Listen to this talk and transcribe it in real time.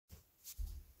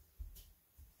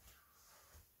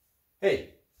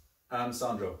Hey, I'm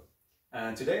Sandro,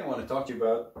 and today I want to talk to you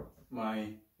about my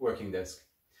working desk.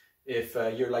 If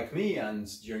you're like me and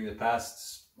during the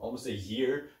past almost a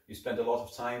year you spent a lot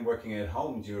of time working at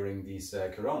home during these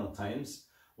Corona times,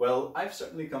 well, I've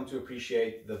certainly come to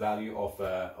appreciate the value of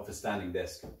a standing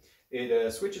desk.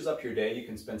 It switches up your day. You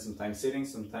can spend some time sitting,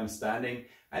 some time standing,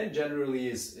 and it generally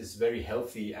is very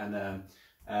healthy and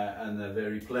a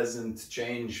very pleasant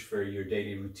change for your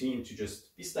daily routine to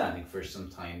just be standing for some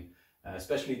time.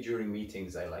 Especially during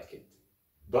meetings, I like it.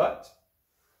 But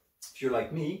if you're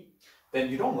like me, then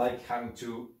you don't like having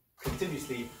to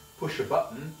continuously push a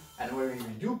button, and when you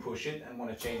do push it and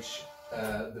want to change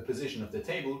the position of the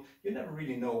table, you never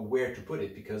really know where to put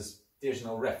it because there's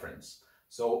no reference.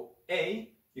 So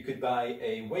you could buy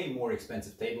a way more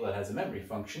expensive table that has a memory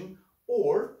function,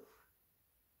 or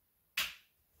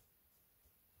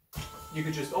you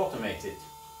could just automate it.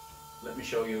 Let me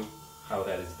show you how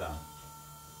that is done.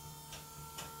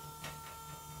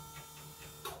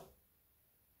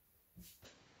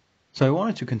 So I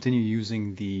wanted to continue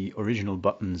using the original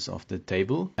buttons of the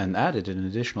table and added an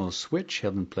additional switch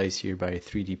held in place here by a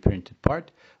 3D printed part,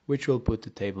 which will put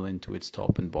the table into its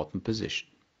top and bottom position.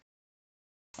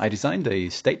 I designed a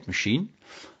state machine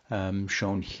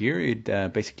shown here. It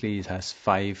basically has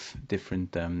 5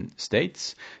 different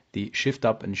states. The shift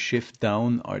up and shift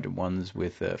down are the ones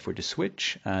with for the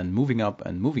switch, and moving up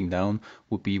and moving down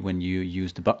would be when you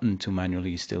use the button to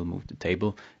manually still move the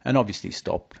table, and obviously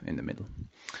stop in the middle.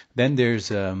 Then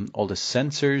there's all the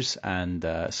sensors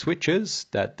and switches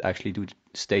that actually do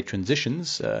state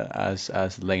transitions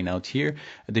as laying out here.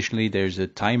 Additionally, there's a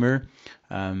timer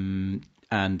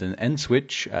and an end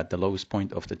switch at the lowest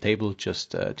point of the table,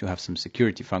 just to have some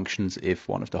security functions if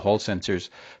one of the hall sensors,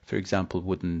 for example,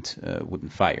 wouldn't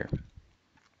fire.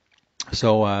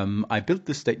 So I built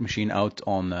this state machine out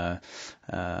on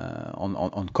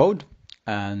code,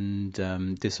 and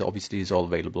this obviously is all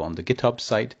available on the GitHub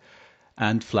site,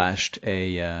 and flashed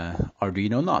a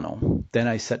Arduino Nano. Then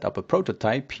I set up a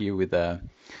prototype here with a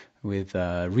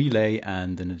relay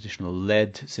and an additional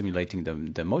LED simulating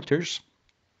the motors,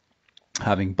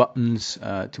 having buttons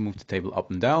to move the table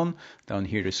up and down. Down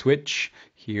here the switch.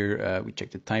 Here we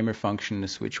check the timer function. The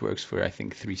switch works for I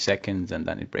think 3 seconds and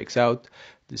then it breaks out.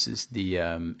 This is the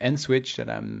end switch that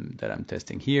I'm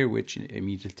testing here, which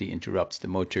immediately interrupts the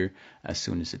motor as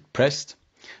soon as it's pressed.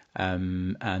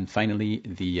 And finally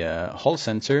the hall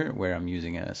sensor, where I'm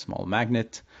using a small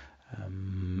magnet,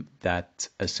 that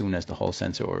as soon as the hall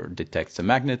sensor detects the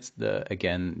magnet,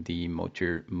 again the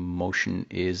motor motion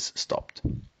is stopped.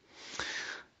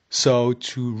 So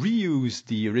to reuse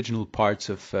the original parts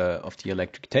of the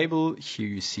electric table, here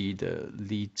you see the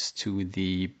leads to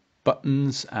the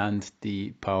buttons and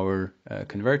the power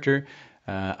converter.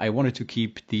 I wanted to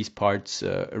keep these parts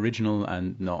original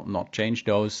and not change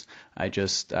those. I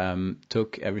just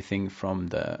took everything from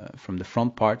the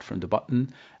front part, from the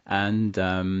button, and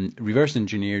reverse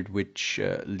engineered which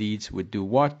leads would do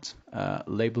what,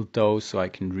 labeled those so I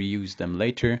can reuse them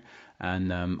later,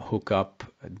 and hook up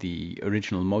the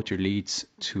original motor leads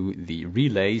to the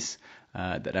relays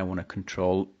that I want to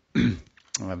control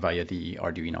via the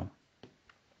Arduino.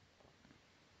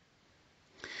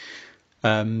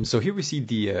 So here we see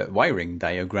the wiring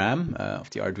diagram of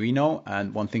the Arduino,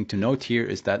 and one thing to note here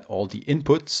is that all the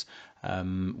inputs,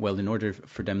 well, in order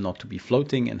for them not to be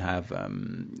floating and have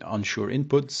unsure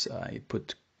inputs, I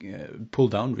put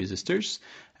pull-down resistors.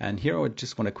 And here I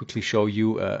just want to quickly show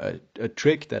you a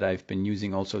trick that I've been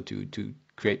using also to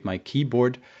create my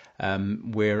keyboard,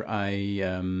 where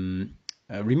I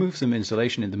remove some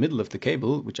insulation in the middle of the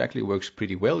cable, which actually works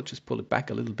pretty well. Just pull it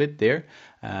back a little bit there,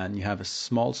 and you have a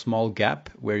small gap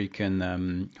where you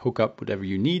can hook up whatever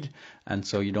you need, and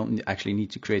so you don't actually need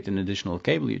to create an additional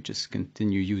cable. You just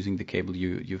continue using the cable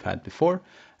you've had before.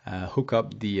 Hook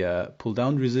up the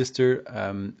pull-down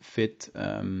resistor, fit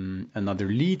another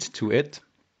lead to it,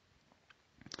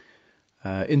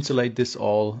 insulate this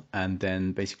all, and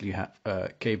then basically you have a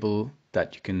cable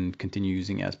that you can continue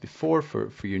using as before for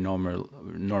your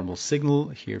normal signal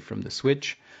here from the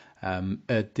switch.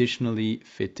 Additionally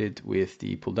fitted with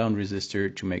the pull-down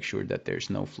resistor to make sure that there's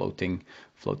no floating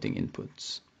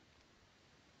inputs.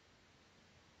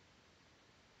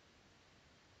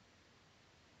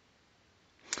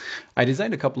 I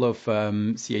designed a couple of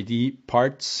CAD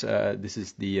parts. This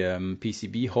is the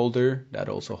PCB holder that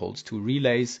also holds 2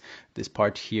 relays. This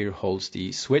part here holds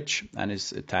the switch and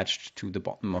is attached to the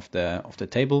bottom of the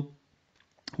table.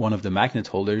 one of the magnet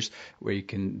holders where you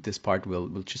can, this part will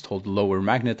just hold the lower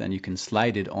magnet and you can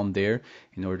slide it on there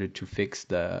in order to fix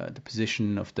the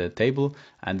position of the table.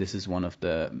 And this is one of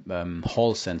the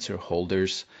hall sensor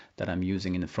holders that I'm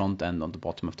using in the front and on the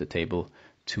bottom of the table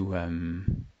to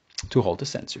hold the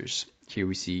sensors. Here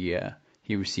we see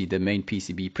the main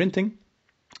PCB printing,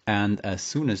 and as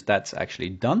soon as that's actually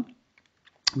done,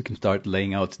 we can start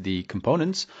laying out the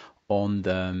components on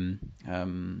the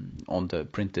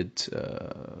printed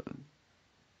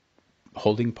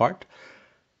holding part.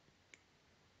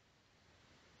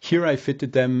 Here I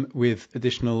fitted them with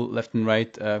additional left and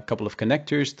right couple of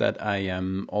connectors that I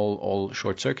all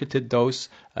short-circuited those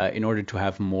in order to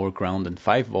have more ground and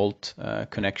 5-volt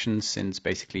connections, since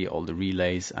basically all the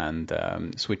relays and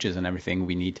switches and everything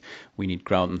we need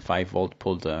ground and 5-volt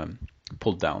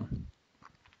pulled down.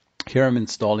 Here I'm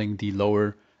installing the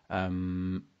lower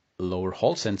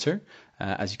hall sensor.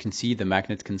 As you can see, the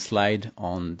magnet can slide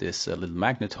on this little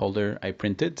magnet holder I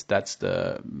printed. That's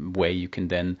the way you can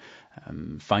then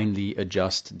finally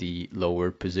adjust the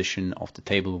lower position of the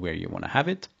table where you want to have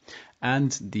it,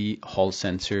 and the hall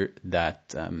sensor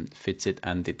that fits it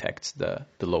and detects the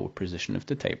lower position of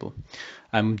the table.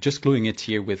 I'm just gluing it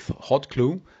here with hot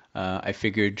glue. I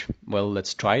figured, well,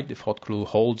 let's try it. If hot glue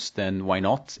holds, then why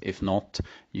not? If not,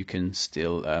 you can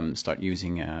still start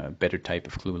using a better type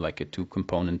of glue, like a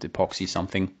 2-component epoxy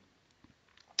something,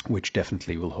 which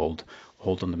definitely will hold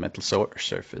on the metal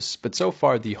surface. But so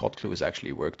far the hot glue has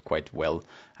actually worked quite well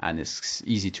and is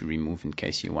easy to remove in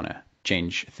case you want to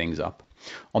change things up.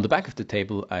 On the back of the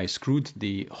table I screwed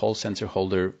the hall sensor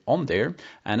holder on there,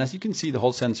 and as you can see, the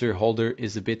hall sensor holder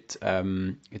is a bit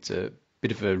it's a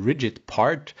bit of a rigid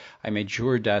part. I made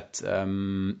sure that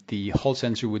the hall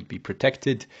sensor would be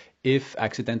protected if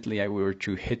accidentally I were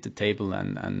to hit the table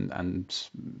and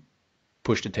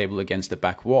push the table against the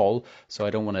back wall. So I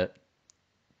don't want to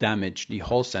damage the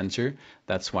hall sensor.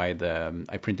 That's why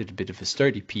I printed a bit of a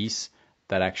sturdy piece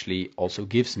that actually also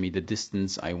gives me the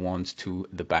distance I want to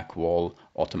the back wall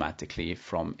automatically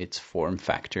from its form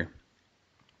factor.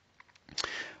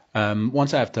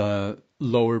 Once I have the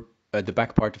the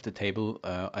back part of the table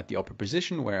at the upper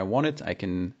position where I want it, I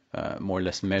can more or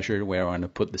less measure where I want to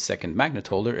put the second magnet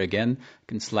holder. Again, I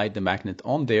can slide the magnet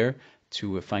on there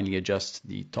to finally adjust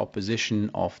the top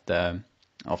position of the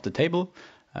table,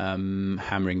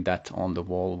 hammering that on the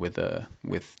wall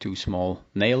with 2 small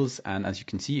nails. And as you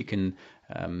can see, you can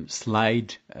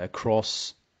slide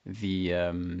across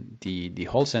the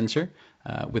hall sensor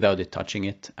without it touching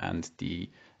it, and the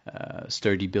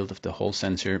sturdy build of the hall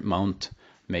sensor mount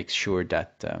makes sure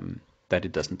that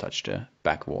it doesn't touch the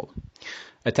back wall.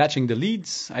 Attaching the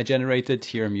leads I generated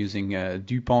here, I'm using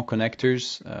DuPont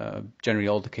connectors. Generally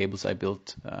all the cables I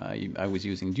built, I was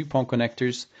using DuPont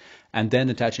connectors, and then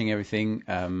attaching everything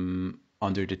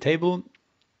under the table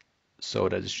so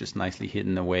that it's just nicely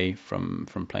hidden away from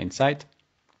plain sight,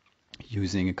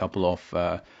 using a couple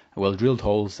of well-drilled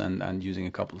holes and using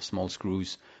a couple of small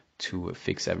screws to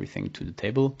fix everything to the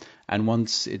table. And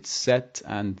once it's set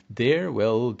and there,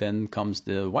 well, then comes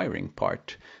the wiring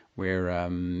part, where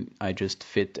I just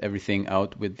fit everything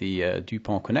out with the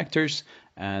DuPont connectors,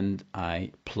 and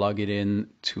I plug it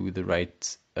in to the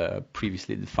right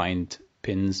previously defined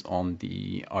pins on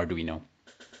the Arduino.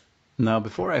 Now,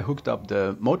 before I hooked up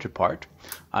the motor part,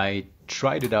 I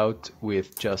tried it out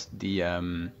with just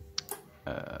the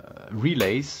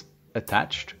relays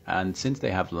attached, and since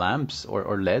they have lamps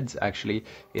or LEDs, actually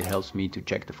it helps me to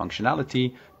check the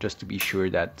functionality just to be sure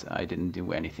that I didn't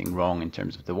do anything wrong in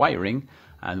terms of the wiring.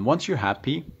 And once you're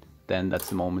happy, then that's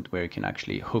the moment where you can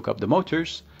actually hook up the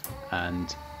motors,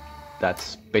 and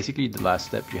that's basically the last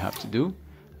step you have to do,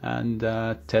 and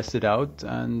test it out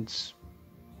and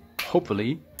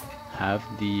hopefully have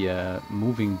the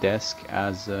moving desk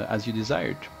as you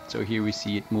desired. So here we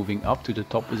see it moving up to the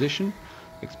top position,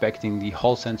 expecting the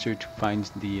hall sensor to find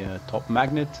the top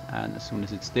magnet, and as soon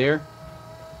as it's there,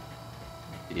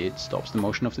 it stops the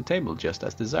motion of the table just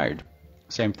as desired.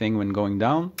 Same thing when going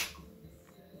down.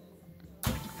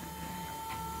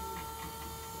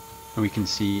 And we can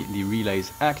see the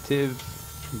relays active,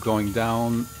 going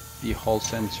down, the hall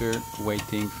sensor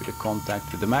waiting for the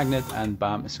contact with the magnet, and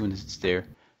bam, as soon as it's there,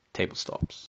 table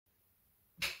stops.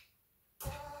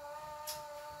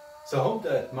 So I hope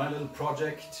that my little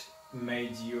project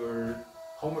made your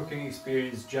homeworking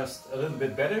experience just a little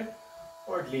bit better,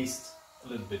 or at least a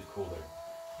little bit cooler.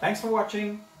 Thanks for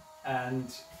watching,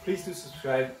 and please do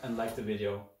subscribe and like the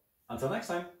video. Until next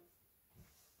time.